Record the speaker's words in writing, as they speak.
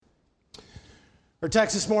Our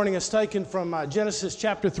text this morning is taken from Genesis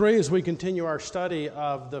chapter 3 as we continue our study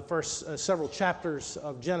of the first several chapters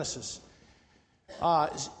of Genesis.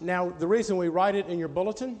 Now, the reason we write it in your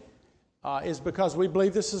bulletin is because we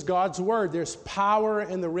believe this is God's Word. There's power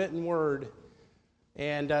in the written Word.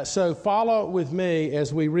 And so follow with me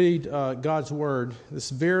as we read God's Word,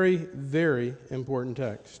 this very, very important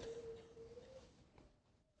text.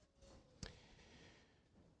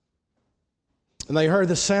 And they heard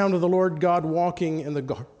the sound of the Lord God walking in the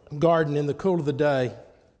garden in the cool of the day. And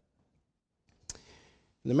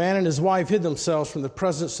the man and his wife hid themselves from the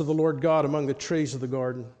presence of the Lord God among the trees of the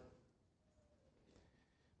garden.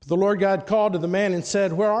 But the Lord God called to the man and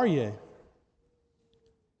said, "Where are you?"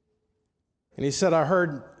 And he said, "I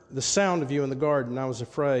heard the sound of you in the garden. I was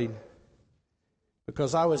afraid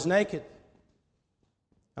because I was naked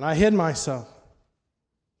and I hid myself."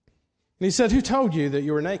 And he said, "Who told you that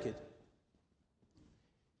you were naked?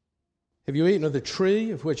 Have you eaten of the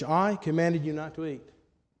tree of which I commanded you not to eat?"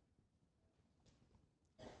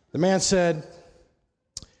 The man said,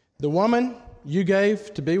 "The woman you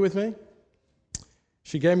gave to be with me,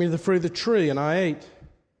 she gave me the fruit of the tree, and I ate."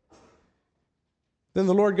 Then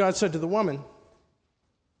the Lord God said to the woman,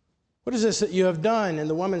 "What is this that you have done?" And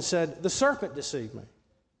the woman said, "The serpent deceived me,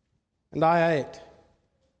 and I ate."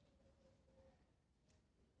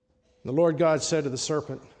 And the Lord God said to the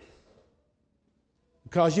serpent,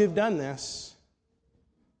 "Because you've done this,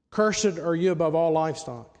 cursed are you above all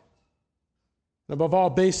livestock, and above all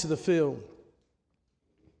beasts of the field.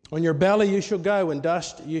 On your belly you shall go, and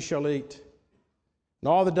dust you shall eat, and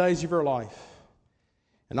all the days of your life.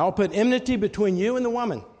 And I'll put enmity between you and the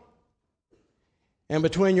woman, and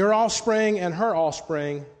between your offspring and her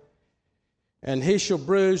offspring, and he shall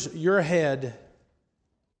bruise your head,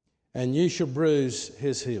 and you shall bruise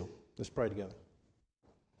his heel." Let's pray together.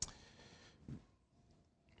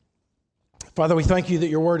 Father, we thank you that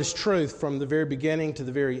your word is truth from the very beginning to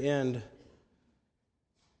the very end.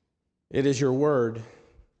 It is your word,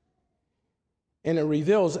 and it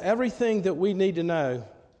reveals everything that we need to know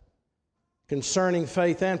concerning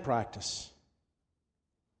faith and practice.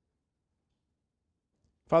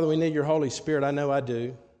 Father, we need your Holy Spirit. I know I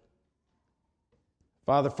do.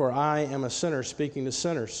 Father, for I am a sinner speaking to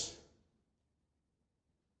sinners.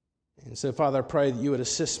 And so, Father, I pray that you would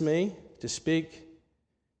assist me to speak.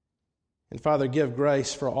 And Father, give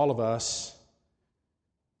grace for all of us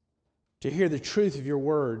to hear the truth of your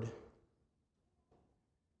word,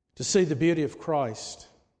 to see the beauty of Christ,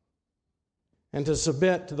 and to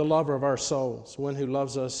submit to the lover of our souls, one who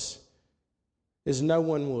loves us as no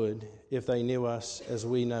one would if they knew us as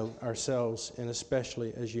we know ourselves, and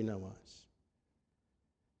especially as you know us.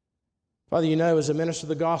 Father, you know, as a minister of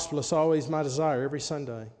the gospel, it's always my desire every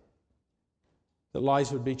Sunday that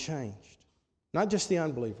lives would be changed, not just the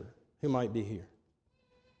unbeliever who might be here,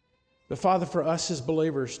 but Father, for us as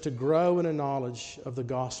believers to grow in a knowledge of the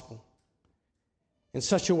gospel in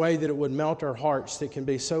such a way that it would melt our hearts that can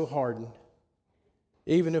be so hardened,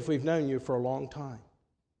 even if we've known you for a long time.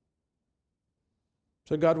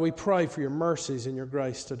 So God, we pray for your mercies and your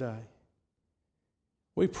grace today.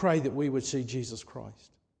 We pray that we would see Jesus Christ.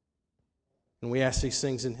 And we ask these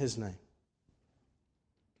things in his name.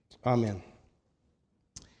 Amen.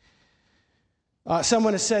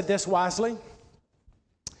 Someone has said this wisely.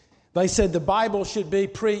 They said the Bible should be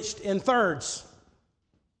preached in thirds.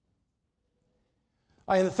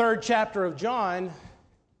 In the 3rd chapter of John,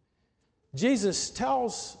 Jesus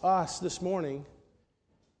tells us this morning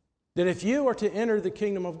that if you are to enter the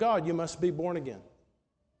kingdom of God, you must be born again.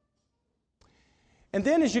 And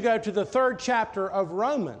then as you go to the 3rd chapter of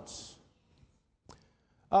Romans,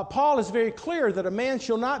 Paul is very clear that a man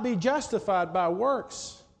shall not be justified by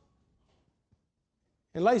works.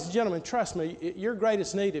 And ladies and gentlemen, trust me, your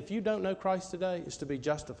greatest need, if you don't know Christ today, is to be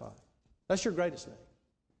justified. That's your greatest need.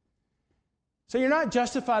 So you're not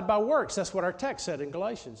justified by works. That's what our text said in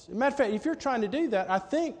Galatians. As a matter of fact, if you're trying to do that, I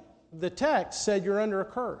think the text said you're under a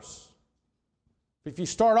curse. If you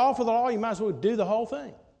start off with the law, you might as well do the whole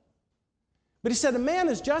thing. But he said a man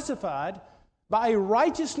is justified by a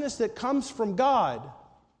righteousness that comes from God,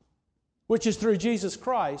 which is through Jesus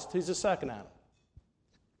Christ, who's the second Adam.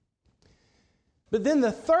 But then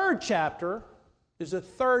the 3rd chapter is the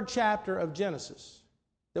 3rd chapter of Genesis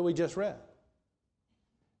that we just read.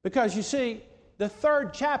 Because you see, the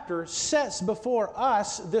 3rd chapter sets before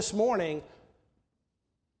us this morning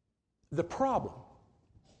the problem.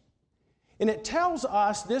 And it tells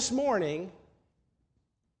us this morning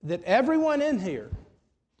that everyone in here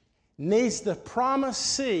needs the promised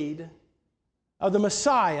seed of the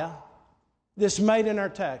Messiah that's made in our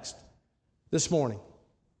text this morning.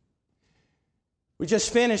 We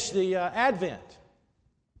just finished the Advent.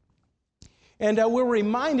 And we're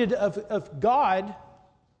reminded of God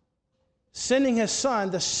sending His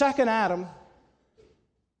Son, the second Adam,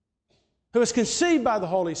 who was conceived by the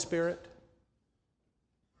Holy Spirit,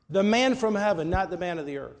 the man from heaven, not the man of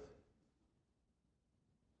the earth.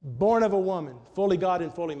 Born of a woman, fully God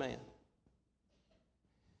and fully man.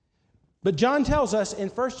 But John tells us in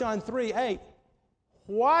 1 John 3:8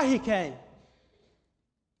 why He came.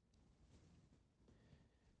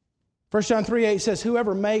 1 John 3:8 says,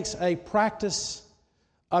 whoever makes a practice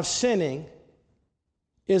of sinning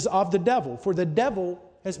is of the devil, for the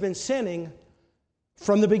devil has been sinning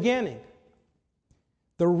from the beginning.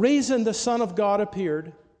 The reason the Son of God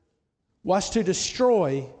appeared was to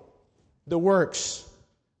destroy the works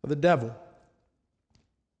of the devil.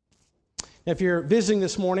 Now, if you're visiting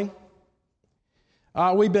this morning,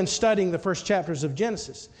 we've been studying the first chapters of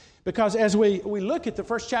Genesis. Because as we look at the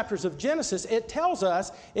first chapters of Genesis, it tells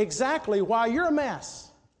us exactly why you're a mess.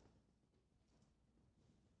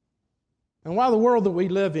 And why the world that we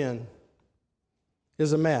live in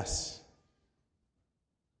is a mess.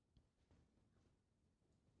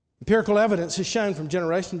 Empirical evidence has shown from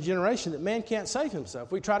generation to generation that man can't save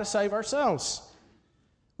himself. We try to save ourselves.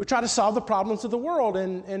 We try to solve the problems of the world.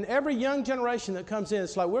 And every young generation that comes in,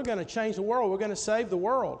 it's like, we're going to change the world. We're going to save the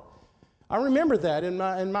world. I remember that in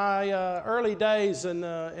my early days in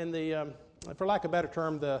the for lack of a better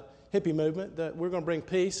term, the hippie movement, that we're going to bring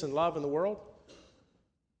peace and love in the world.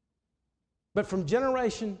 But from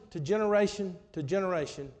generation to generation to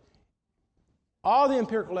generation, all the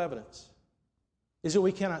empirical evidence is that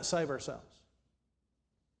we cannot save ourselves.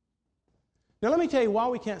 Now let me tell you why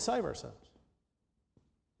we can't save ourselves.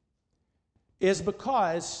 It's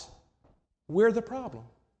because we're the problem.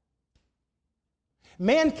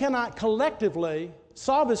 Man cannot collectively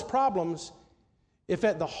solve his problems if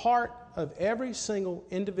at the heart of every single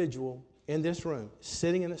individual in this room,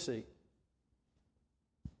 sitting in a seat,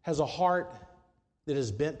 has a heart that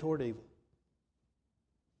is bent toward evil.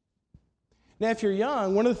 Now, if you're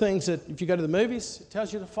young, one of the things that, if you go to the movies, it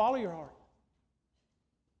tells you to follow your heart.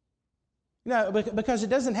 You know, because it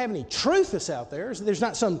doesn't have any truth that's out there. There's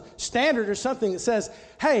not some standard or something that says,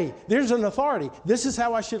 hey, there's an authority. This is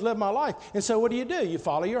how I should live my life. And so what do? You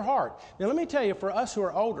follow your heart. Now let me tell you, for us who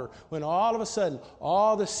are older, when all of a sudden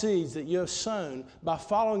all the seeds that you have sown by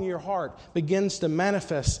following your heart begins to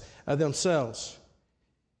manifest themselves,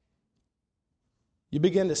 you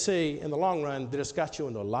begin to see in the long run that it's got you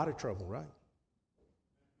into a lot of trouble, right?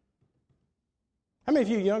 How many of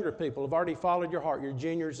you younger people have already followed your heart? You're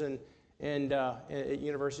juniors at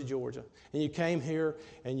University of Georgia. And you came here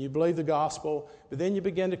and you believe the gospel, but then you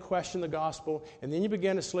begin to question the gospel, and then you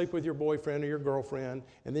begin to sleep with your boyfriend or your girlfriend,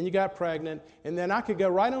 and then you got pregnant, and then I could go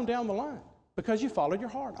right on down the line because you followed your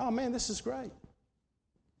heart. Oh man, this is great.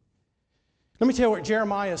 Let me tell you what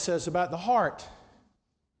Jeremiah says about the heart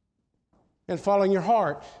and following your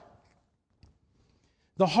heart.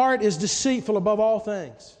 The heart is deceitful above all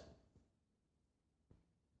things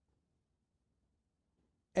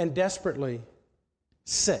and desperately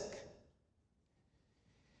sick.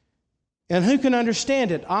 And who can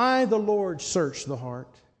understand it? I, the Lord, search the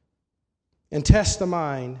heart and test the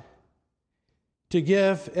mind to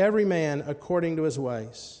give every man according to his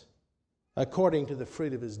ways, according to the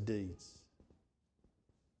fruit of his deeds.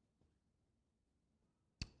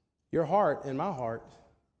 Your heart and my heart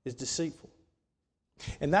is deceitful.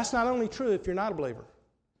 And that's not only true if you're not a believer.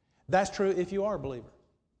 That's true if you are a believer.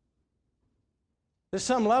 At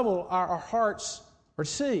some level, our hearts are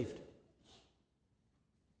deceived.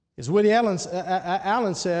 As Woody Allen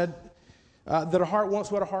said, that a heart wants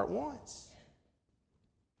what a heart wants.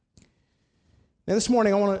 Now this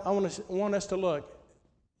morning, I want us to look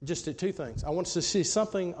just at two things. I want us to see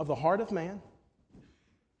something of the heart of man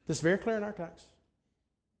that's very clear in our text.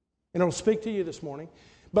 And it'll speak to you this morning.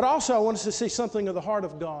 But also I want us to see something of the heart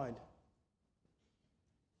of God.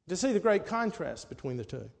 To see the great contrast between the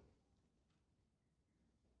two.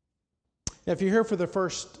 Now, if you're here for the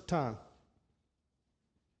first time,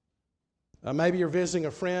 maybe you're visiting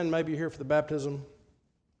a friend, maybe you're here for the baptism.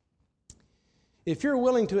 If you're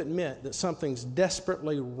willing to admit that something's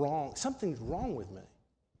desperately wrong, something's wrong with me,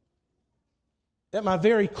 at my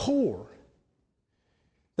very core,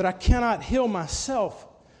 that I cannot heal myself,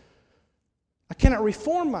 I cannot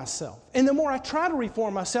reform myself. And the more I try to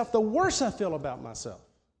reform myself, the worse I feel about myself.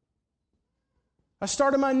 I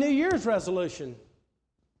started my New Year's resolution.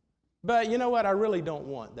 But you know what? I really don't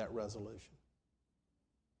want that resolution.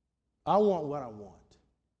 I want what I want.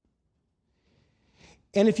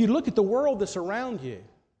 And if you look at the world that's around you,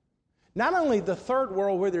 not only the third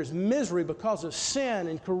world where there's misery because of sin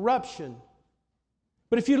and corruption,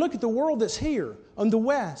 But if you look at the world that's here, on the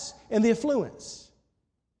West, and the affluence,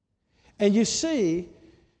 and you see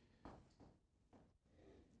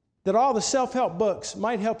that all the self-help books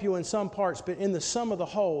might help you in some parts, but in the sum of the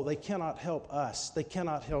whole, they cannot help us. They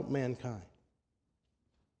cannot help mankind.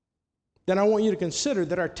 Then I want you to consider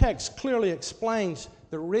that our text clearly explains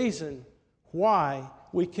the reason why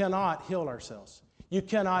we cannot heal ourselves. You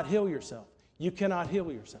cannot heal yourself. You cannot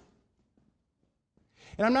heal yourself.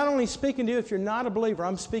 And I'm not only speaking to you if you're not a believer,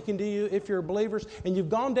 I'm speaking to you if you're believers and you've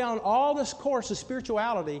gone down all this course of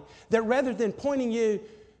spirituality that rather than pointing you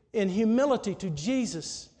in humility to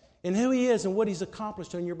Jesus and who He is and what He's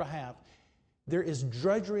accomplished on your behalf, there is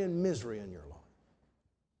drudgery and misery in your life.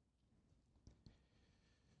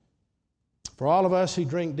 For all of us who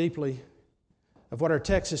drink deeply of what our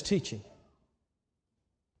text is teaching,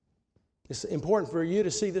 it's important for you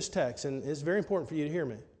to see this text, and it's very important for you to hear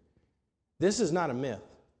me. This is not a myth.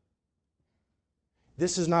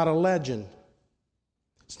 This is not a legend.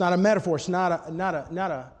 It's not a metaphor. It's not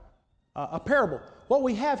a parable. What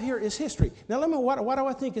we have here is history. Now, why do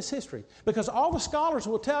I think it's history? Because all the scholars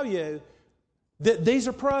will tell you that these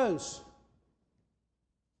are prose.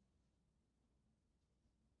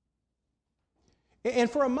 And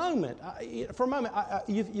for a moment,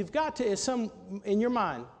 you've got to, in your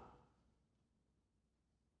mind,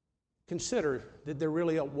 consider that there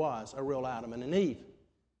really was a real Adam and an Eve.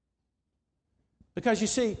 Because you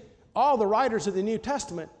see, all the writers of the New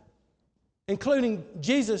Testament, including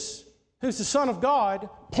Jesus, who's the Son of God,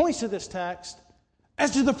 points to this text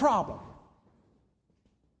as to the problem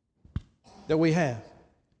that we have.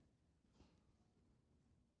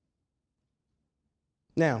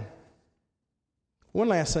 Now, one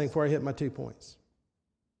last thing before I hit my 2 points.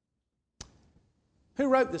 Who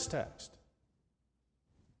wrote this text?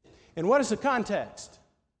 And what is the context?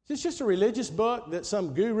 Is this just a religious book that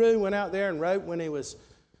some guru went out there and wrote when he was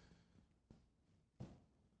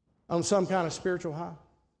on some kind of spiritual high?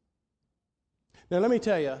 Now, let me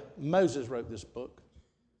tell you, Moses wrote this book.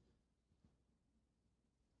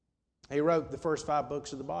 He wrote the first 5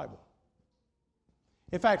 books of the Bible.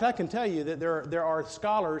 In fact, I can tell you that there are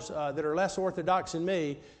scholars that are less orthodox than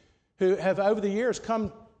me who have over the years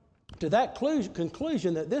come to that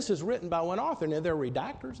conclusion that this is written by one author. Now, there are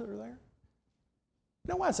redactors that are there.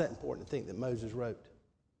 Now, why is that important to think that Moses wrote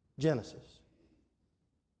Genesis?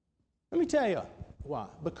 Let me tell you why.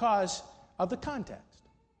 Because of the context.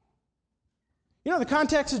 You know what the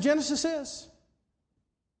context of Genesis is?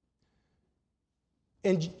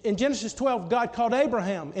 In Genesis 12, God called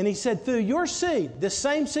Abraham, and He said, through your seed, this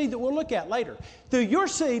same seed that we'll look at later, through your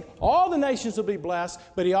seed, all the nations will be blessed.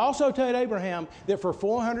 But He also told Abraham that for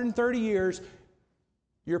 430 years,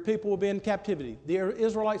 your people will be in captivity. The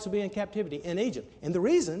Israelites will be in captivity in Egypt. And the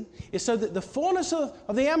reason is so that the fullness of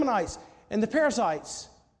the Ammonites and the Perizzites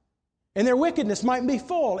and their wickedness might be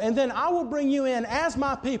full. And then I will bring you in as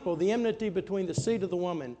my people, the enmity between the seed of the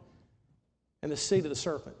woman and the seed of the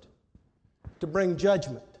serpent, to bring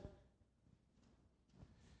judgment.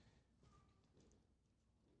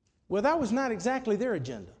 Well, that was not exactly their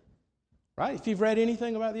agenda, right? If you've read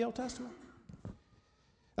anything about the Old Testament.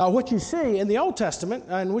 What you see in the Old Testament,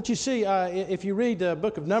 and what you see if you read the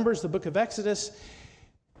book of Numbers, the book of Exodus,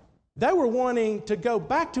 they were wanting to go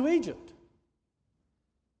back to Egypt.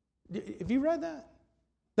 Have you read that?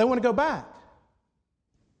 They want to go back.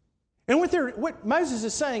 And what Moses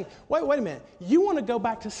is saying, wait a minute, you want to go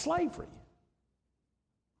back to slavery.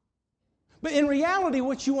 But in reality,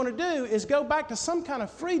 what you want to do is go back to some kind of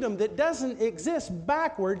freedom that doesn't exist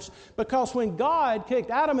backwards, because when God kicked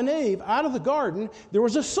Adam and Eve out of the garden, there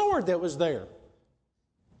was a sword that was there.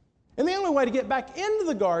 And the only way to get back into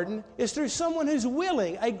the garden is through someone who's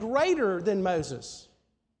willing, a greater than Moses,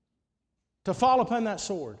 to fall upon that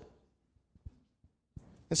sword.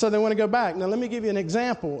 And so they want to go back. Now, let me give you an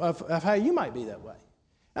example of how you might be that way.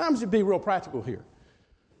 And I'm just going to be real practical here.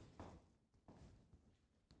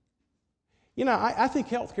 You know, I think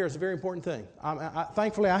health care is a very important thing.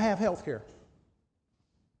 Thankfully, I have health care.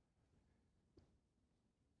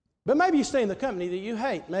 But maybe you stay in the company that you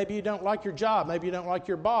hate. Maybe you don't like your job. Maybe you don't like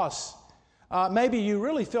your boss. Maybe you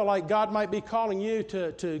really feel like God might be calling you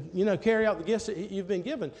to carry out the gifts that you've been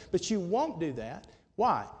given. But you won't do that.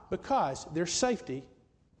 Why? Because there's safety.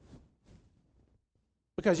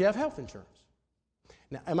 Because you have health insurance.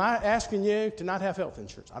 Now, am I asking you to not have health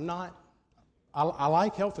insurance? I'm not. I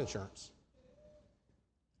like health insurance.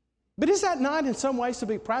 But is that not in some ways, to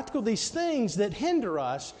be practical, these things that hinder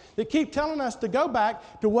us, that keep telling us to go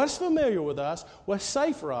back to what's familiar with us, what's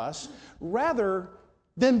safe for us, rather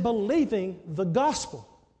than believing the gospel?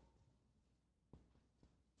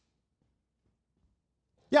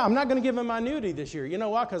 Yeah, I'm not going to give him my annuity this year. You know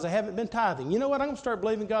why? Because I haven't been tithing. You know what? I'm going to start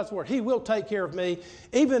believing God's word. He will take care of me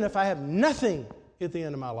even if I have nothing at the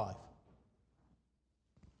end of my life.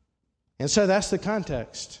 And so that's the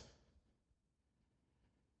context.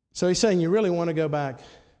 So he's saying you really want to go back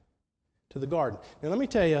to the garden. Now let me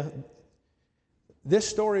tell you, this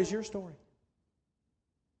story is your story.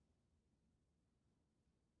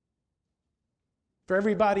 For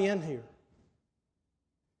everybody in here.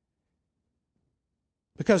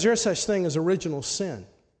 Because there's such thing as original sin.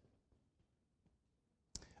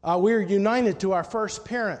 We're united to our first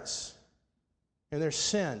parents and their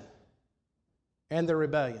sin and their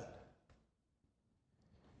rebellion.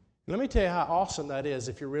 Let me tell you how awesome that is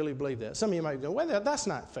if you really believe that. Some of you might go, well, that's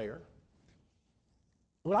not fair.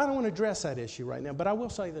 Well, I don't want to address that issue right now, but I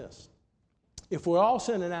will say this. If we're all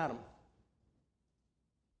sin in Adam,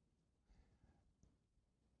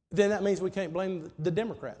 then that means we can't blame the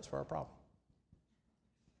Democrats for our problem.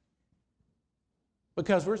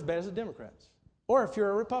 Because we're as bad as the Democrats. Or if you're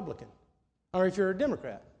a Republican, or if you're a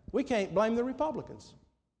Democrat, we can't blame the Republicans.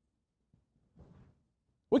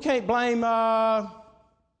 We can't blame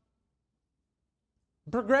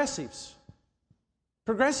progressives.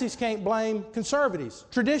 Progressives can't blame conservatives,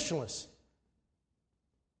 traditionalists.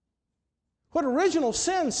 What original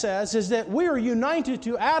sin says is that we are united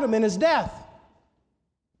to Adam in his death.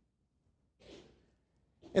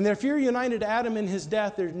 And that if you're united to Adam in his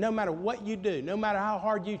death, there's no matter what you do, no matter how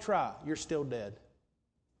hard you try, you're still dead.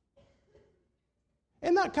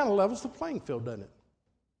 And that kind of levels the playing field, doesn't it?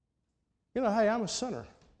 You know, hey, I'm a sinner.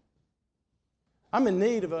 I'm in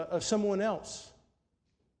need of someone else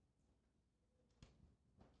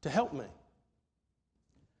to help me.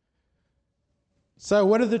 So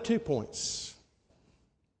what are the 2 points?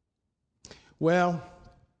 Well,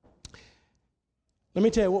 let me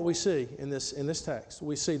tell you what we see in this text.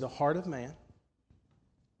 We see the heart of man,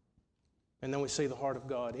 and then we see the heart of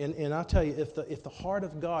God. And I'll tell you, if the heart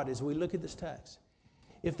of God, as we look at this text,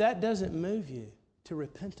 if that doesn't move you to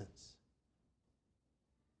repentance,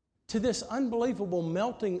 to this unbelievable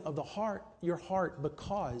melting of your heart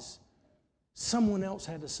because someone else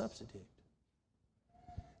had to substitute,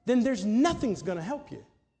 then there's nothing's going to help you.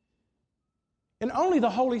 And only the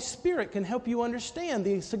Holy Spirit can help you understand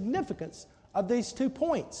the significance of these 2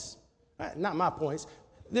 points. Not my points.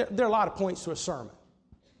 There are a lot of points to a sermon.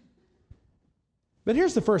 But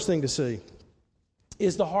here's the first thing to see,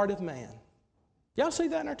 is the heart of man. Y'all see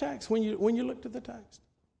that in our text when you looked at the text?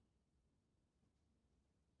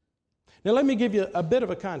 Now let me give you a bit of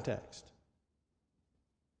a context.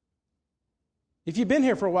 If you've been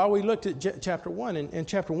here for a while, we looked at chapter 1, and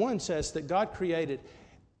chapter 1 says that God created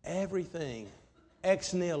everything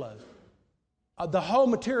ex nihilo, the whole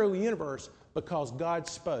material universe, because God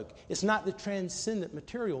spoke. It's not the transcendent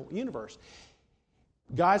material universe.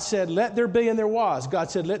 God said, let there be, and there was.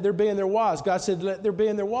 God said, let there be, and there was. God said, let there be,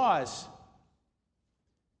 and there was.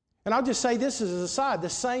 And I'll just say this as an aside, the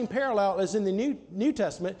same parallel as in the New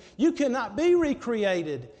Testament. You cannot be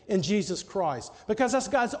recreated in Jesus Christ, because that's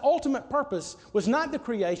God's ultimate purpose, was not the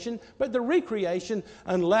creation, but the recreation,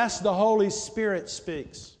 unless the Holy Spirit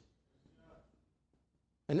speaks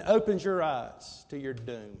and opens your eyes to your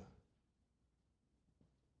doom.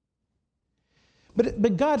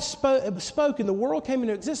 But God spoke and the world came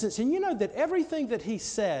into existence. And you know that everything that He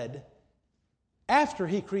said after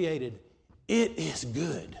He created, it is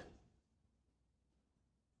good.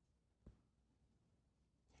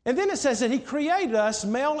 And then it says that He created us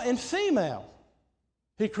male and female.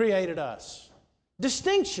 He created us.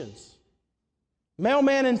 Distinctions. Male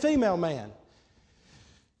man and female man.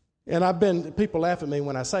 And people laugh at me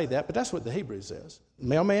when I say that, but that's what the Hebrew says.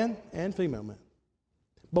 Male man and female man.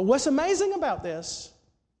 But what's amazing about this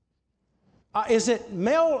is that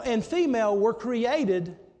male and female were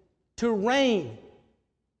created to reign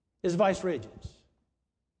as vice regents.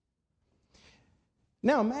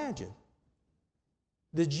 Now imagine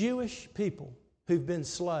the Jewish people who've been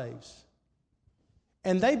slaves,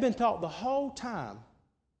 and they've been taught the whole time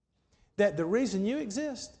that the reason you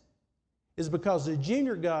exist is because the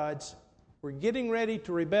junior gods were getting ready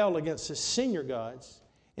to rebel against the senior gods,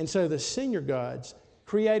 and so the senior gods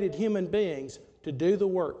created human beings to do the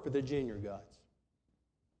work for the junior gods.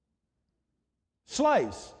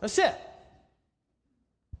 Slaves, that's it.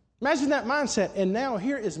 Imagine that mindset. And now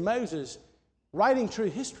here is Moses writing true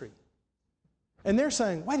history. And they're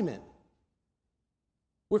saying, wait a minute.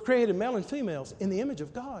 We're created male and females in the image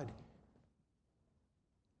of God.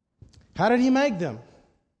 How did He make them?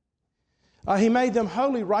 He made them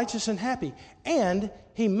holy, righteous, and happy. And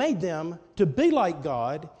He made them to be like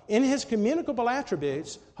God in His communicable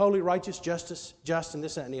attributes, holy, righteous, just, and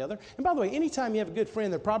this, that, and the other. And by the way, anytime you have a good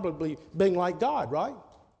friend, they're probably being like God, right?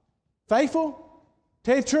 Faithful,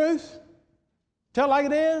 tell you the truth, tell it like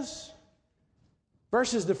it is.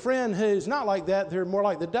 Versus the friend who's not like that, they're more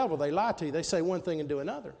like the devil. They lie to you. They say one thing and do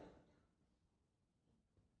another.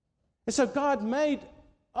 And so God made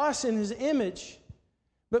us in His image.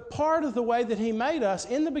 But part of the way that He made us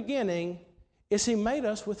in the beginning is He made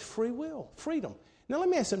us with free will, freedom. Now let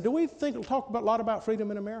me ask you something. Do we talk a lot about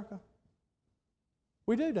freedom in America?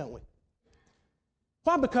 We do, don't we?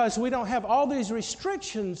 Why? Because we don't have all these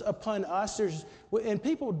restrictions upon us. And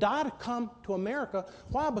people die to come to America.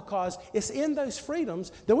 Why? Because it's in those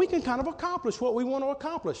freedoms that we can kind of accomplish what we want to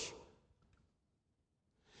accomplish.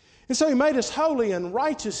 And so He made us holy and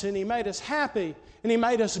righteous, and He made us happy, and He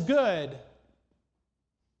made us good.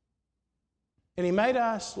 And He made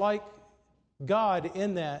us like God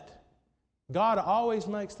in that God always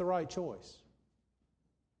makes the right choice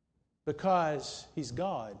because He's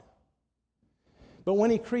God. But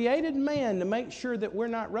when He created man to make sure that we're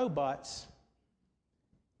not robots,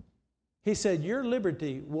 He said, your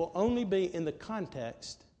liberty will only be in the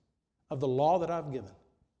context of the law that I've given.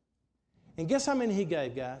 And guess how many He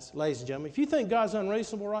gave, guys, ladies and gentlemen? If you think God's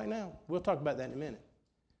unreasonable right now, we'll talk about that in a minute.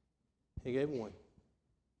 He gave one.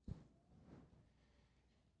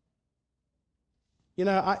 You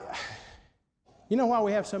know why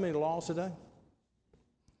we have so many laws today?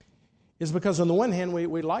 It's because on the one hand,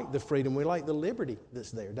 we like the freedom, we like the liberty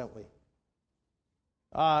that's there, don't we?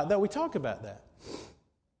 That we talk about that.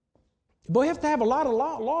 But we have to have a lot of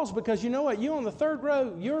laws because you know what? You on the third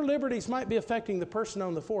row, your liberties might be affecting the person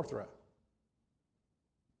on the fourth row.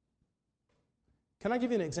 Can I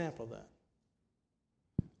give you an example of that?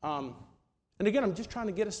 And again, I'm just trying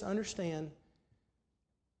to get us to understand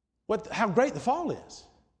how great the fall is.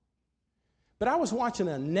 But I was watching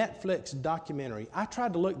a Netflix documentary. I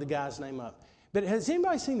tried to look the guy's name up. But has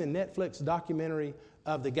anybody seen the Netflix documentary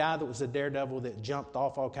of the guy that was a daredevil that jumped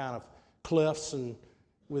off all kind of cliffs and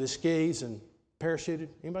with his skis and parachuted?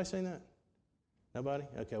 Anybody seen that? Nobody?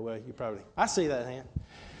 Okay, well, you probably... I see that hand.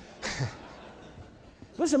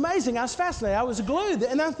 It was amazing. I was fascinated. I was glued.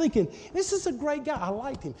 And I'm thinking, this is a great guy. I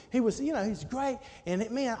liked him. He was, he's great. And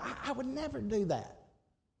man, I would never do that.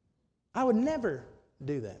 I would never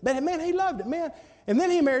do that. But man, he loved it, man. And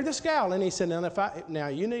then he married this gal, and he said, now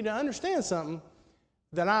you need to understand something,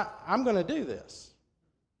 then I'm going to do this.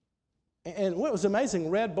 And what was amazing,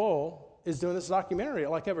 Red Bull is doing this documentary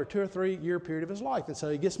like over a 2 or 3 year period of his life. And so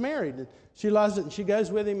he gets married, and she loves it, and she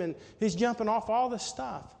goes with him, and he's jumping off all this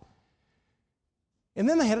stuff. And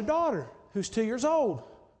then they had a daughter who's 2 years old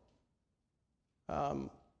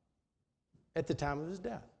at the time of his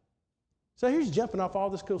death. So he's jumping off all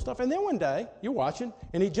this cool stuff. And then one day, you're watching,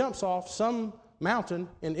 and he jumps off some mountain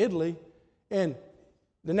in Italy, and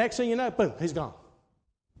the next thing you know, boom, he's gone.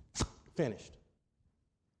 Finished.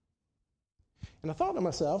 And I thought to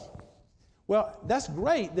myself, well, that's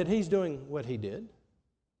great that he's doing what he did.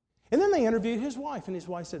 And then they interviewed his wife, and his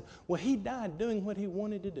wife said, well, he died doing what he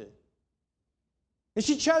wanted to do. And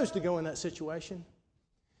she chose to go in that situation.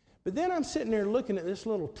 But then I'm sitting there looking at this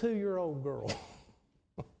little 2-year-old girl.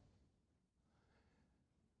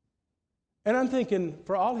 And I'm thinking,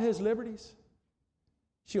 for all his liberties,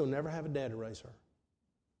 she'll never have a dad to raise her,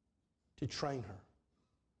 to train her,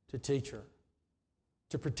 to teach her,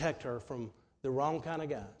 to protect her from the wrong kind of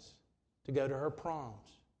guys, to go to her proms,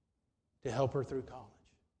 to help her through college.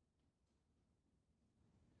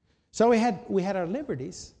 So we had our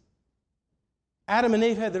liberties. Adam and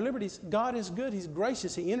Eve had their liberties. God is good. He's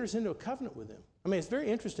gracious. He enters into a covenant with them. I mean, it's very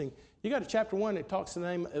interesting. You go to chapter 1, it talks the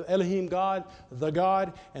name of Elohim, God, the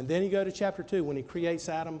God. And then you go to chapter 2, when he creates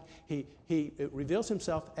Adam, he reveals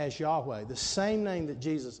himself as Yahweh, the same name that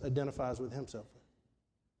Jesus identifies with himself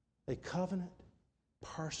with. A covenant,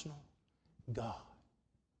 personal God.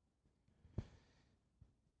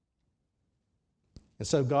 And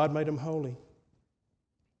so God made them holy.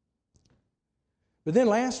 But then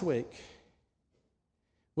last week,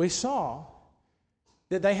 we saw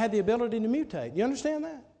that they had the ability to mutate. You understand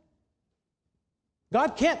that?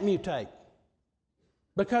 God can't mutate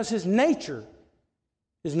because His nature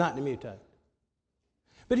is not to mutate.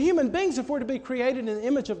 But human beings, if we're to be created in the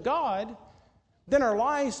image of God, then our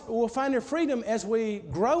lives will find their freedom as we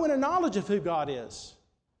grow in a knowledge of who God is.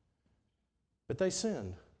 But they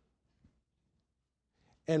sinned.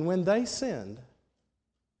 And when they sinned,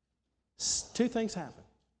 2 things happened.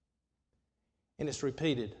 And it's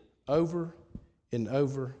repeated over and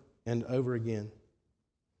over and over again.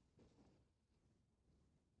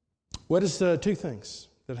 What is the two things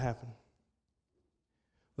that happen?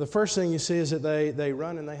 The first thing you see is that they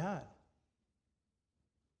run and they hide.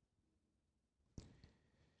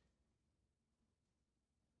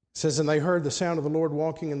 It says, and they heard the sound of the Lord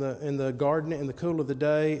walking in the garden in the cool of the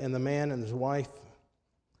day, and the man and his wife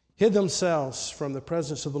hid themselves from the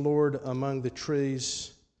presence of the Lord among the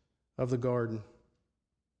trees of the garden.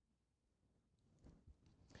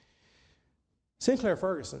 Sinclair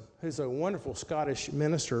Ferguson, who's a wonderful Scottish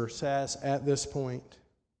minister, says at this point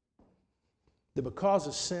that because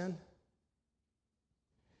of sin,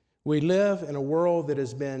 we live in a world that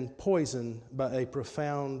has been poisoned by a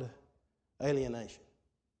profound alienation.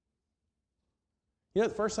 You know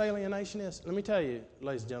what the first alienation is? Let me tell you,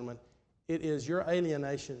 ladies and gentlemen, it is your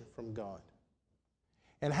alienation from God.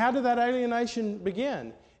 And how did that alienation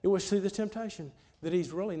begin? It was through the temptation that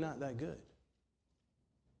He's really not that good.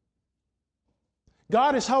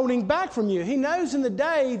 God is holding back from you. He knows in the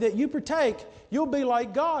day that you partake, you'll be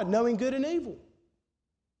like God, knowing good and evil.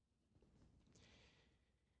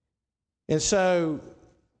 And so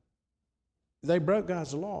they broke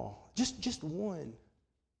God's law. Just one.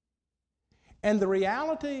 And the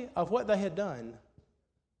reality of what they had done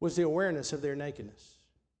was the awareness of their nakedness.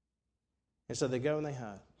 And so they go and they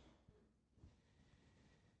hide.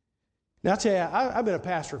 Now, I'll tell you, I've been a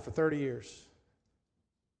pastor for 30 years.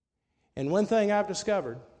 And one thing I've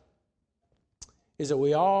discovered is that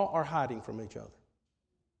we all are hiding from each other.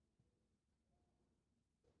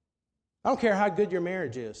 I don't care how good your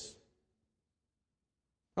marriage is.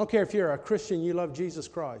 I don't care if you're a Christian, you love Jesus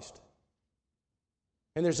Christ,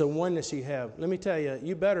 and there's a oneness you have. Let me tell you,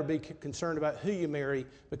 you better be concerned about who you marry,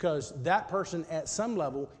 because that person at some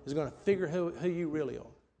level is going to figure who you really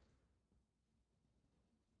are.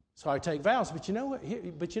 So I take vows, but you know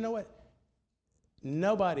what?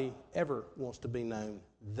 Nobody ever wants to be known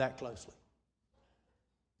that closely.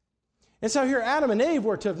 And so here Adam and Eve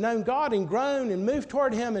were to have known God and grown and moved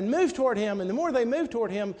toward Him and moved toward Him. And the more they moved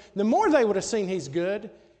toward Him, the more they would have seen He's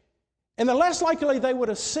good. And the less likely they would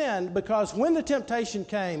have sinned, because when the temptation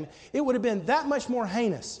came, it would have been that much more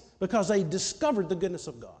heinous because they discovered the goodness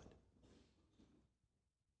of God.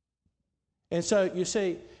 And so you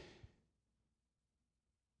see,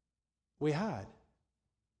 we hide.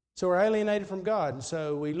 So we're alienated from God, and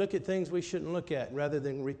so we look at things we shouldn't look at. Rather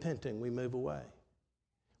than repenting, we move away.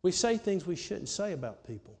 We say things we shouldn't say about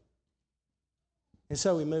people, and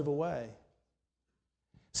so we move away.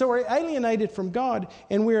 So we're alienated from God,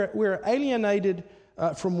 and we're alienated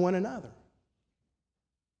from one another.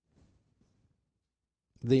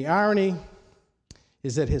 The irony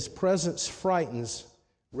is that His presence frightens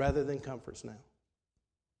rather than comforts now.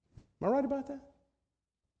 Am I right about that?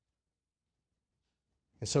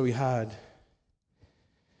 And so we hide.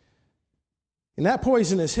 And that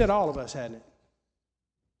poison has hit all of us, hasn't it?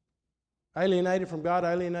 Alienated from God,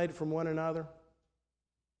 alienated from one another.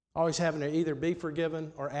 Always having to either be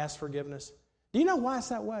forgiven or ask forgiveness. Do you know why it's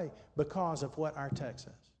that way? Because of what our text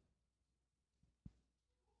says.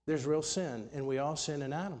 There's real sin, and we all sin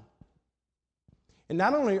in Adam. And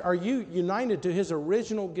not only are you united to his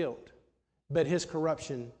original guilt, but his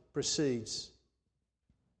corruption proceeds.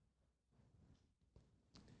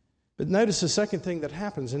 But notice the second thing that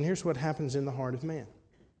happens, and here's what happens in the heart of man.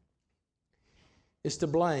 It's to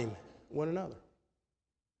blame one another.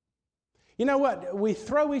 You know what? We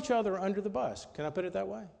throw each other under the bus. Can I put it that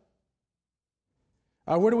way?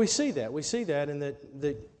 Where do we see that? We see that in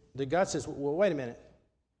that God says, well, wait a minute.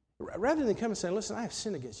 Rather than come and say, listen, I have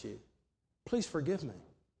sinned against you. Please forgive me.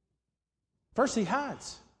 First he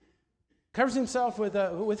hides. Covers himself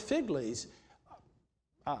with fig leaves.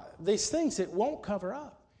 These things that won't cover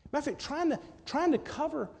up. Matter of fact, trying to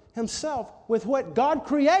cover himself with what God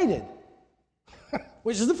created,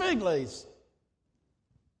 which is the fig leaves.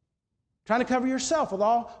 Trying to cover yourself with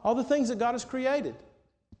all the things that God has created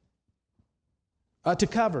to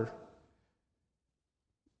cover.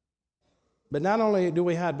 But not only do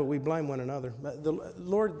we hide, but we blame one another. The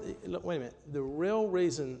Lord, wait a minute. The real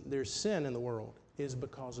reason there's sin in the world is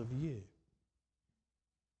because of you.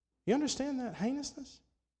 You understand that heinousness?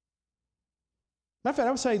 Matter of fact,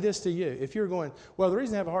 I would say this to you. If you're going, well, the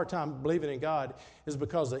reason I have a hard time believing in God is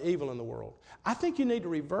because of the evil in the world. I think you need to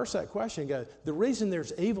reverse that question and go, the reason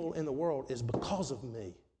there's evil in the world is because of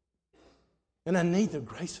me. And I need the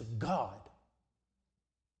grace of God.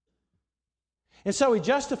 And so we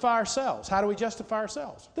justify ourselves. How do we justify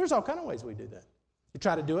ourselves? There's all kinds of ways we do that. You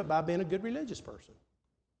try to do it by being a good religious person.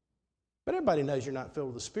 But everybody knows you're not filled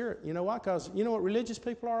with the Spirit. You know why? Because you know what religious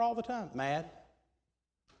people are all the time? Mad.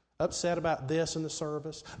 Upset about this in the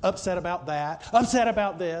service. Upset about that. Upset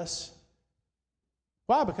about this.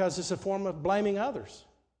 Why? Because it's a form of blaming others.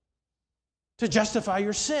 to justify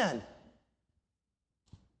your sin.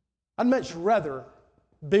 I'd much rather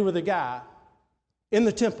be with a guy in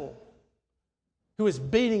the temple who was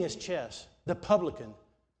beating his chest, the publican,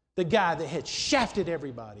 the guy that had shafted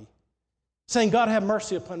everybody, saying, God, have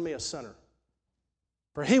mercy upon me, a sinner.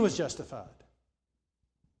 For he was justified.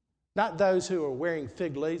 Not those who are wearing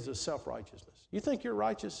fig leaves of self-righteousness. You think you're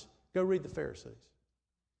righteous? Go read the Pharisees.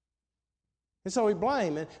 And so we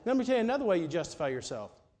blame. And let me tell you another way you justify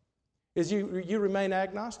yourself is you remain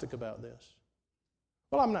agnostic about this.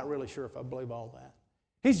 Well, I'm not really sure if I believe all that.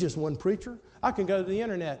 He's just one preacher. I can go to the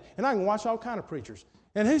internet and I can watch all kind of preachers.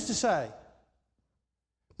 And who's to say?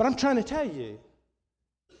 But I'm trying to tell you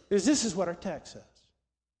is this is what our text says.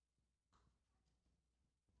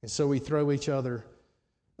 And so we throw each other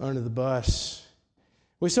under the bus.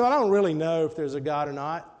 We say, well, I don't really know if there's a God or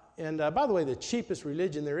not. And by the way, the cheapest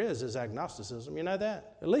religion there is agnosticism. You know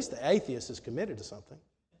that? At least the atheist is committed to something.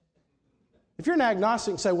 If you're an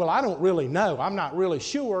agnostic and say, well, I don't really know, I'm not really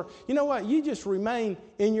sure, you know what? You just remain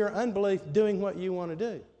in your unbelief doing what you want to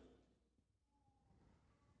do.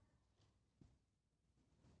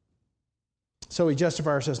 So we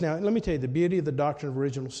justify ourselves. Now, let me tell you, the beauty of the doctrine of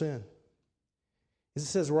original sin is it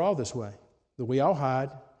says we're all this way, that we all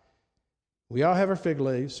hide. We all have our fig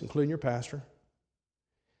leaves, including your pastor.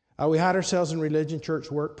 We hide ourselves in religion,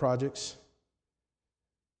 church, work, projects.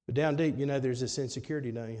 But down deep, you know, there's this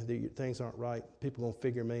insecurity, don't you? That things aren't right. People are going to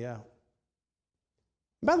figure me out.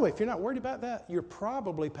 By the way, if you're not worried about that, you're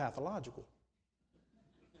probably pathological.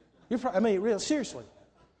 Real seriously.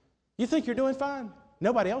 You think you're doing fine?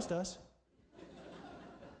 Nobody else does.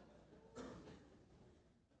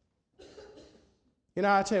 You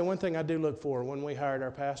know, I tell you one thing I do look for when we hired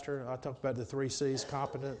our pastor. I talked about the 3 C's: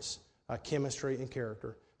 competence, chemistry, and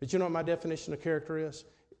character. But you know what my definition of character is?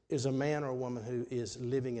 Is a man or a woman who is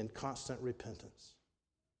living in constant repentance.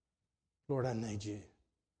 Lord, I need you.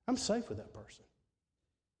 I'm safe with that person.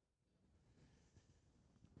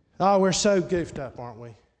 Oh, we're so goofed up, aren't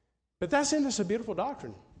we? But that's in this a beautiful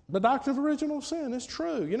doctrine. The doctrine of original sin is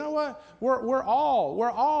true. You know what? We're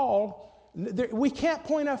all, we can't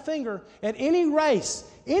point our finger at any race,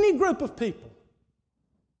 any group of people.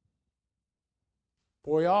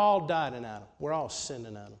 For we all died in Adam. We're all sinned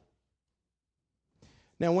in Adam.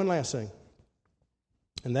 Now, one last thing,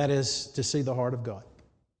 and that is to see the heart of God.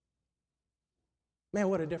 Man,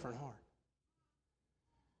 what a different heart.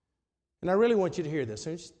 And I really want you to hear this.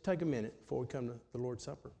 So just take a minute before we come to the Lord's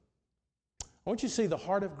Supper. I want you to see the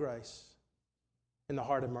heart of grace and the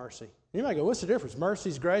heart of mercy. You might go, what's the difference? Mercy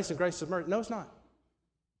is grace and grace is mercy. No, it's not.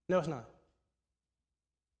 No, it's not.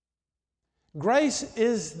 Grace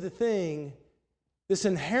is the thing that's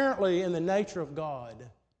inherently in the nature of God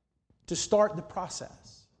to start the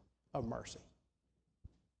process of mercy.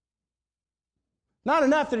 Not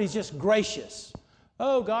enough that He's just gracious.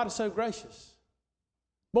 Oh, God is so gracious.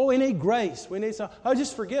 Boy, we need grace. We need some,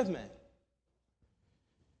 just forgive me.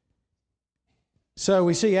 So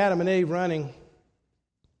we see Adam and Eve running.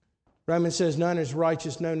 Romans says, none is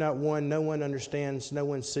righteous, no, not one. No one understands, no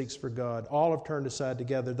one seeks for God. All have turned aside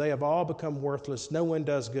together. They have all become worthless. No one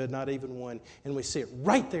does good, not even one. And we see it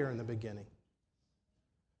right there in the beginning.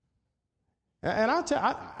 And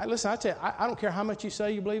I don't care how much you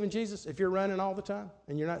say you believe in Jesus. If you're running all the time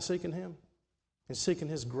and you're not seeking Him and seeking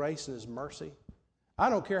His grace and His mercy,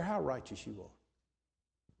 I don't care how righteous you are.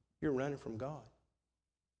 You're running from God.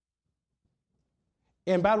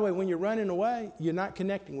 And by the way, when you're running away, you're not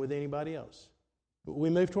connecting with anybody else.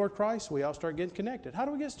 We move toward Christ, we all start getting connected. How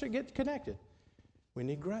do we get connected? We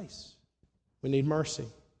need grace. We need mercy.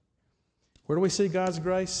 Where do we see God's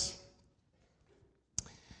grace?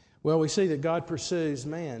 Well, we see that God pursues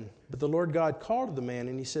man, but the Lord God called the man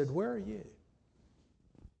and He said, where are you?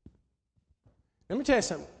 Let me tell you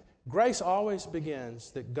something. Grace always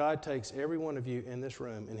begins that God takes every one of you in this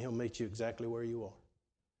room and He'll meet you exactly where you are.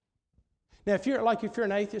 Now, if you're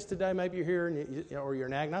an atheist today, maybe you're here or you're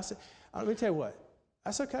an agnostic, let me tell you what,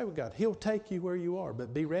 that's okay with God. He'll take you where you are,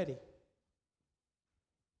 but be ready.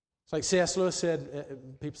 It's like C.S. Lewis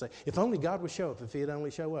said, people say, if only God would show up, if He'd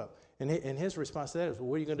only show up. And his response to that is, well,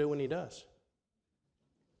 what are you going to do when He does?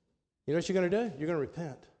 You know what you're going to do? You're going to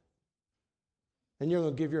repent. And you're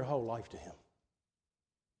going to give your whole life to Him.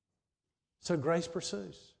 So grace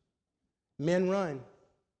pursues. Men run.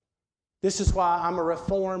 This is why I'm a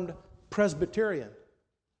Reformed Presbyterian,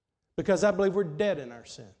 because I believe we're dead in our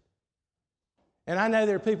sin. And I know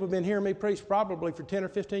there are people who have been hearing me preach probably for 10 or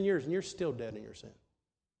 15 years, and you're still dead in your sin.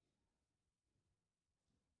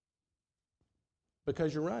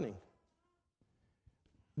 Because you're running.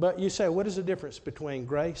 But you say, what is the difference between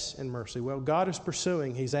grace and mercy? Well, God is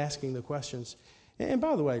pursuing. He's asking the questions. And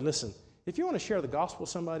by the way, listen, if you want to share the gospel with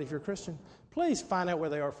somebody, if you're a Christian, please find out where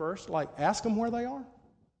they are first. Like, ask them where they are.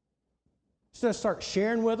 Instead of start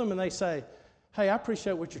sharing with them and they say, hey, I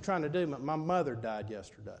appreciate what you're trying to do, but my mother died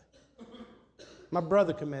yesterday. My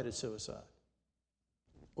brother committed suicide.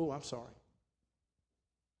 Oh, I'm sorry.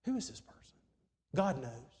 Who is this person? God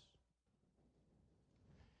knows.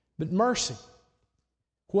 But mercy.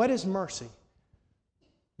 What is mercy?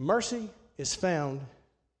 Mercy is found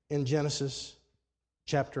in Genesis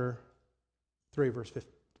chapter 3, verse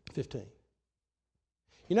 15.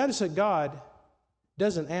 You notice that God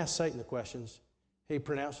doesn't ask Satan the questions. He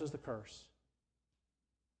pronounces the curse.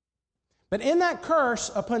 But in that curse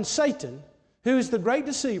upon Satan, who is the great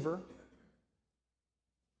deceiver,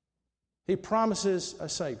 he promises a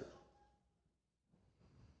Savior.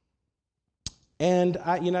 And,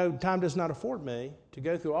 time does not afford me to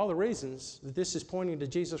go through all the reasons that this is pointing to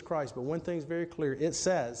Jesus Christ. But one thing's very clear. It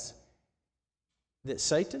says that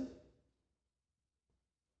Satan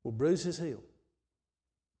will bruise his heel,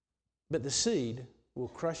 but the seed will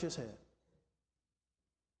crush his head.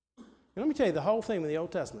 And let me tell you the whole thing in the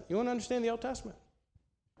Old Testament. You want to understand the Old Testament?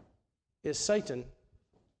 Is Satan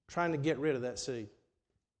trying to get rid of that seed?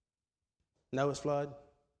 Noah's flood,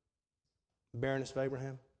 barrenness of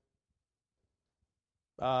Abraham.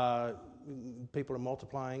 People are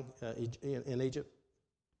multiplying in Egypt.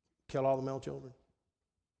 Kill all the male children.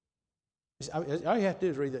 All you have to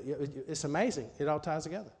do is read that. It's amazing. It all ties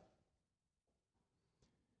together.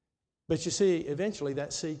 But you see, eventually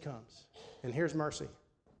that seed comes. And here's mercy.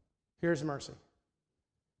 Here's mercy.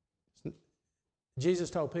 Jesus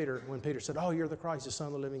told Peter, when Peter said, oh, you're the Christ, the Son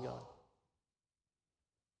of the living God.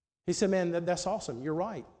 He said, man, that's awesome. You're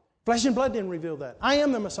right. Flesh and blood didn't reveal that. I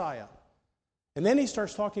am the Messiah. And then he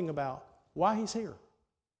starts talking about why he's here.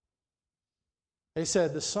 He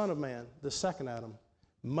said, the Son of Man, the second Adam,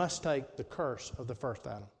 must take the curse of the first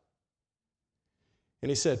Adam. And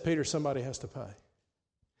he said, Peter, somebody has to pay.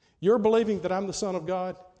 Your believing that I'm the Son of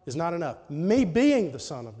God is not enough. Me being the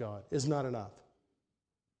Son of God is not enough.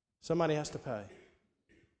 Somebody has to pay.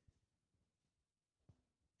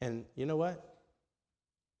 And you know what?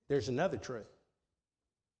 There's another tree.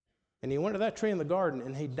 And he went to that tree in the garden,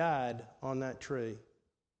 and he died on that tree.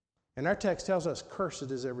 And our text tells us, cursed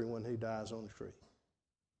is everyone who dies on the tree.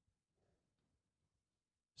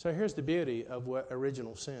 So here's the beauty of what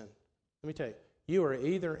original sin. Let me tell you, you are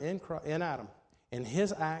either in Adam, and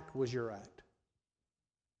his act was your act.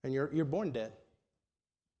 And you're born dead.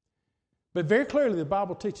 But very clearly the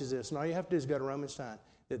Bible teaches this, and all you have to do is go to Romans 9,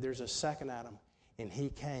 that there's a second Adam, and he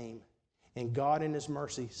came, and God in his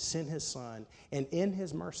mercy sent his Son, and in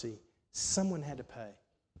his mercy, someone had to pay.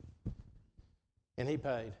 And he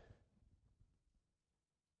paid.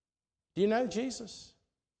 Do you know Jesus?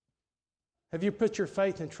 Have you put your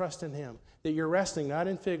faith and trust in him? That you're resting not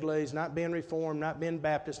in fig leaves, not being Reformed, not being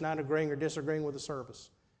Baptist, not agreeing or disagreeing with the service.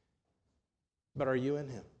 But are you in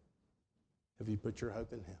him? Have you put your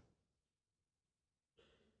hope in him?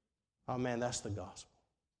 Oh man, that's the gospel.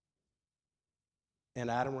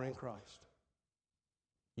 And Adam were in Christ.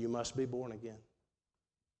 You must be born again.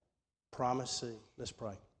 Promise seed. Let's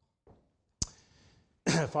pray.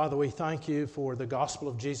 Father, we thank you for the gospel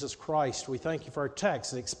of Jesus Christ. We thank you for our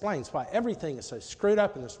text that explains why everything is so screwed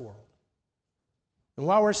up in this world. And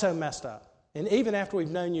why we're so messed up. And even after we've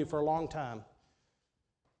known you for a long time,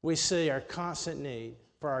 we see our constant need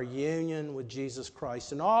for our union with Jesus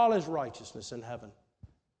Christ and all his righteousness in heaven.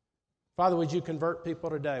 Father, would you convert people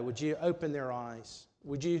today? Would you open their eyes?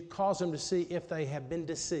 Would you cause them to see if they have been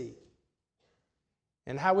deceived?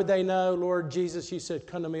 And how would they know, Lord Jesus, you said,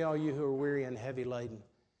 come to me, all you who are weary and heavy laden.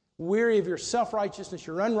 Weary of your self-righteousness,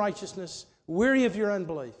 your unrighteousness, weary of your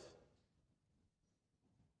unbelief.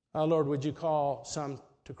 Oh, Lord, would you call some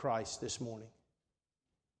to Christ this morning?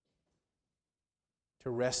 To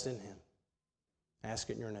rest in him. Ask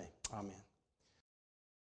it in your name. Amen.